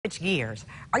switch gears.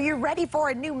 Are you ready for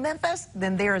a new Memphis?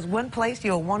 Then there is one place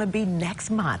you'll want to be next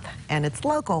month, and it's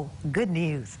local. Good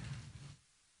news.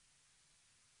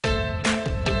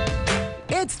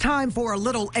 It's time for a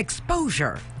little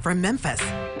exposure from Memphis.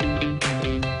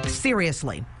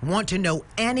 Seriously, want to know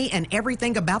any and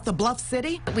everything about the Bluff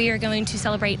City? We are going to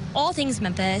celebrate all things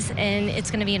Memphis, and it's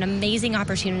going to be an amazing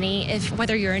opportunity.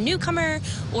 Whether you're a newcomer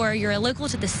or you're a local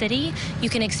to the city,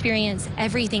 you can experience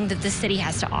everything that the city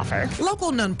has to offer.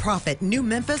 Local nonprofit New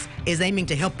Memphis is aiming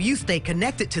to help you stay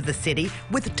connected to the city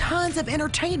with tons of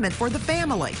entertainment for the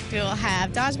family. We will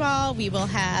have dodgeball, we will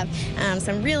have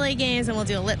some relay games, and we'll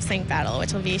do a lip sync battle,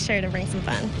 which will be sure to bring some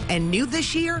fun. And new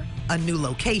this year, a new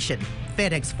location,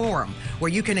 FedEx Forum,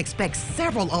 where you can expect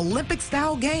several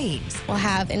Olympic-style games. We'll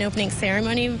have an opening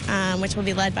ceremony, which will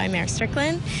be led by Mayor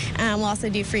Strickland. We'll also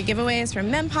do free giveaways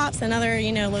from Mem Pops and other,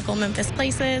 local Memphis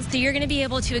places. So you're going to be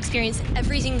able to experience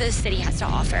everything the city has to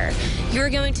offer. You're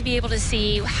going to be able to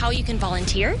see how you can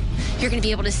volunteer. You're going to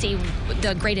be able to see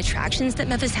the great attractions that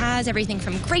Memphis has, everything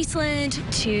from Graceland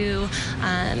to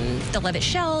the Levitt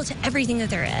Shell to everything that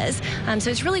there is. So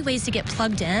it's really ways to get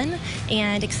plugged in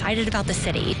and excited about the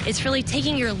city. It's really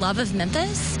taking your love of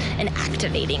Memphis and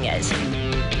activating it.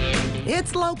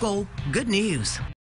 It's local. Good news.